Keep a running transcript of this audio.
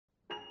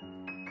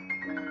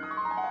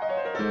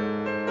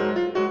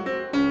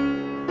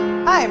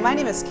Hi, my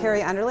name is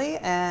Kari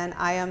and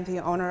I am the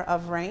owner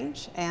of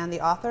Range and the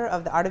author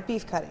of The Art of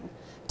Beef Cutting.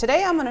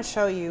 Today I'm going to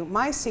show you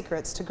my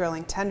secrets to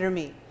grilling tender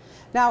meat.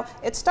 Now,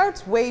 it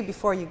starts way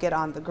before you get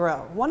on the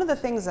grill. One of the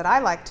things that I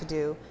like to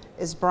do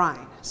is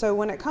brine. So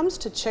when it comes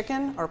to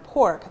chicken or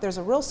pork, there's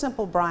a real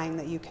simple brine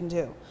that you can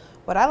do.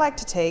 What I like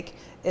to take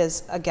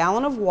is a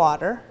gallon of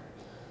water,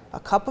 a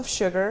cup of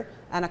sugar,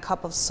 and a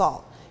cup of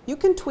salt. You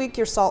can tweak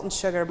your salt and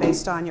sugar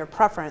based on your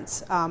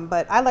preference,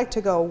 but I like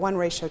to go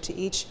 1:1 to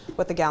each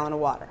with a gallon of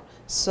water.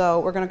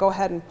 So we're going to go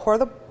ahead and pour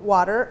the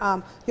water.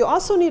 You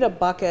also need a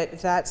bucket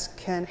that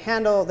can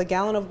handle the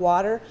gallon of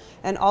water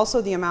and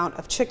also the amount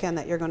of chicken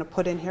that you're going to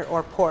put in here,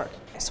 or pork.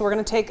 So we're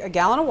going to take a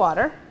gallon of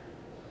water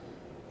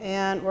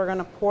and we're going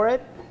to pour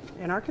it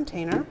in our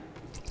container.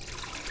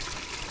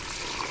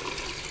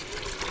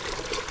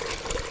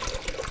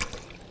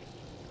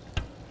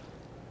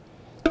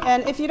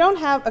 And if you don't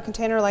have a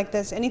container like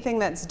this, anything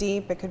that's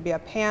deep, it could be a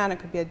pan, it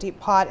could be a deep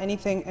pot,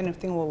 anything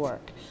will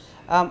work.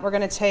 We're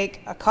going to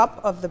take a cup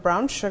of the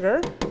brown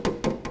sugar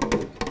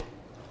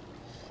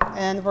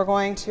and we're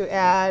going to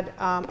add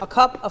a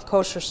cup of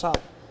kosher salt.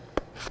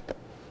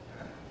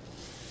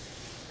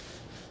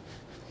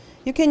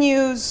 You can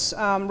use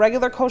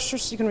regular kosher,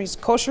 you can use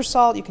kosher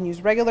salt, you can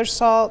use regular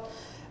salt.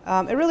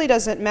 It really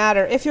doesn't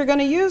matter. If you're going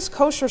to use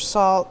kosher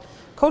salt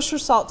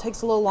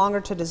takes a little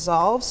longer to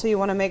dissolve, so you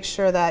want to make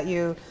sure that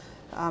you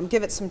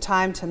give it some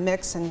time to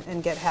mix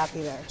and get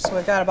happy there. So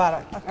we've got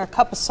about a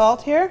cup of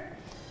salt here,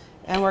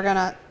 and we're going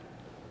to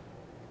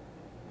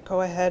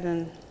go ahead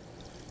and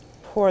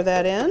pour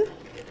that in.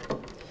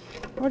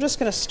 We're just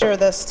going to stir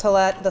this to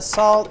let the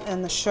salt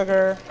and the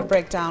sugar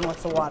break down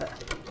with the water.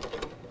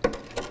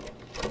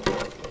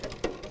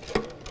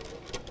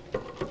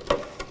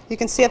 You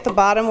can see at the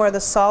bottom where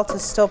the salt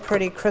is still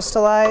pretty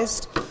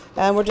crystallized.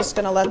 And we're just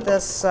going to let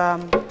this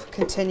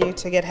continue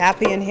to get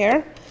happy in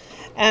here.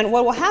 And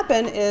what will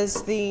happen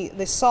is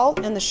the salt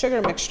and the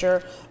sugar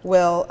mixture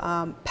will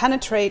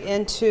penetrate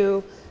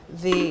into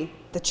the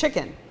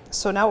chicken.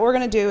 So now what we're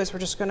going to do is we're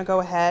just going to go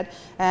ahead,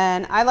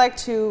 and I like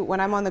to, when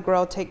I'm on the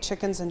grill, take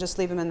chickens and just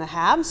leave them in the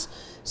halves.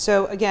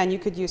 So again, you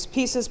could use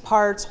pieces,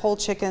 parts, whole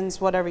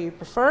chickens, whatever you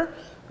prefer.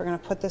 We're going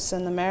to put this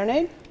in the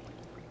marinade.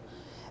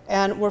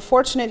 And we're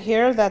fortunate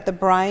here that the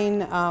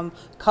brine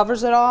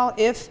covers it all.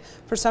 If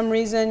for some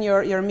reason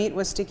your meat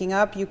was sticking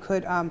up, you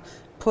could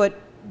put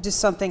just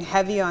something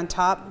heavy on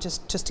top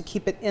just to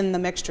keep it in the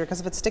mixture,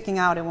 because if it's sticking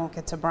out, it won't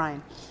get to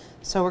brine.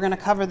 So we're going to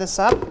cover this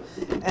up,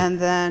 and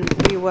then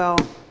we will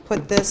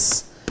put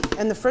this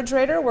in the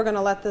refrigerator. We're going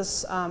to let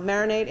this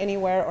marinate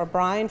anywhere or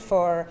brine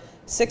for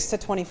 6 to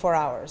 24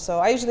 hours. So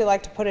I usually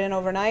like to put it in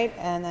overnight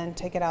and then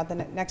take it out the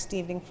next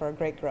evening for a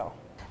great grill.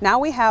 Now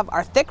we have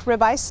our thick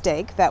ribeye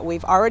steak that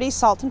we've already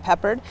salt and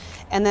peppered,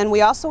 and then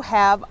we also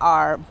have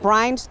our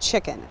brined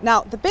chicken.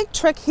 Now the big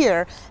trick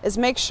here is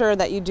make sure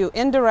that you do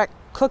indirect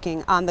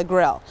cooking on the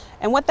grill.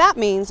 And what that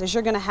means is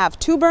you're going to have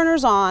 2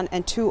 burners on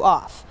and 2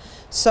 off.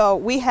 So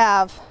we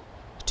have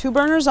 2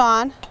 burners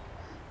on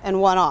and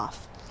 1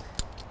 off.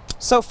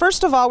 So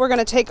first of all, we're going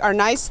to take our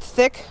nice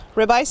thick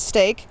ribeye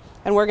steak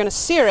and we're going to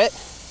sear it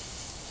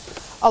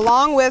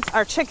along with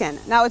our chicken.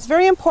 Now it's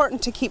very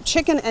important to keep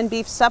chicken and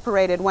beef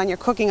separated when you're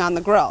cooking on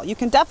the grill. You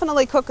can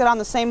definitely cook it on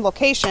the same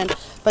location,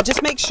 but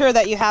just make sure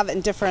that you have it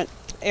in different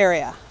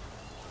area.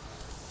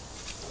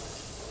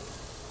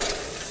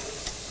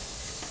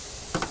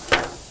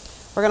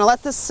 We're going to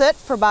let this sit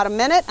for about a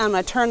minute. I'm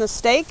going to turn the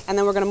steak and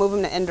then we're going to move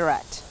them to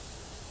indirect.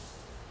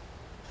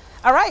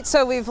 All right,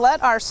 so we've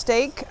let our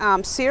steak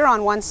sear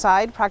on one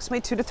side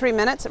approximately 2 to 3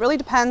 minutes. It really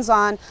depends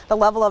on the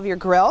level of your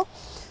grill.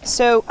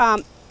 So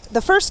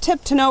the first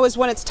tip to know is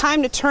when it's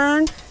time to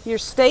turn your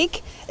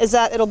steak is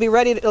that it'll be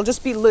ready, it'll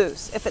just be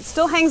loose. If it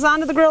still hangs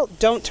onto the grill,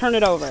 don't turn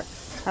it over.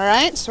 All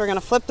right, so we're going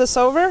to flip this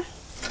over.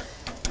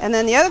 And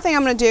then the other thing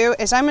I'm going to do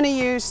is I'm going to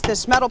use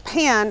this metal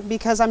pan,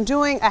 because I'm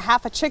doing a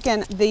half a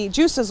chicken. The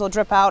juices will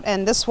drip out,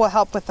 and this will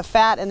help with the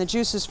fat and the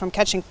juices from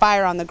catching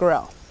fire on the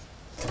grill.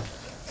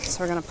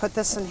 So we're going to put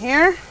this in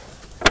here.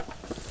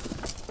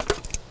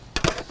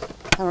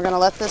 And we're going to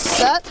let this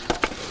set.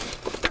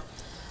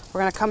 We're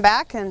going to come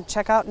back and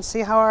check out and see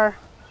how our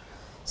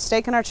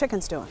steak and our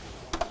chicken's doing.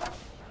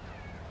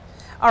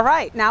 All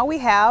right, now we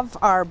have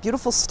our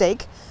beautiful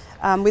steak.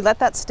 We let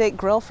that steak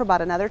grill for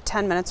about another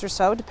 10 minutes or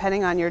so,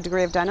 depending on your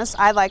degree of doneness.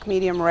 I like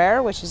medium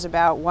rare, which is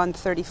about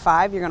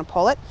 135. You're going to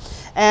pull it.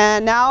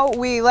 And now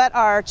we let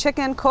our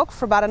chicken cook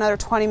for about another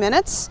 20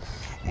 minutes.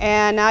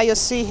 And now you'll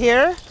see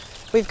here,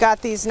 we've got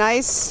these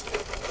nice,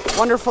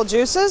 wonderful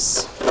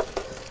juices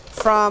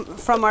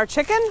from our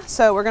chicken.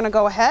 So we're going to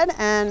go ahead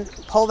and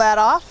pull that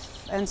off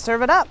and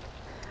serve it up.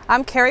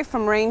 I'm Kari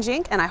from Range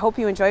Inc., and I hope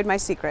you enjoyed my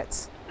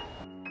secrets.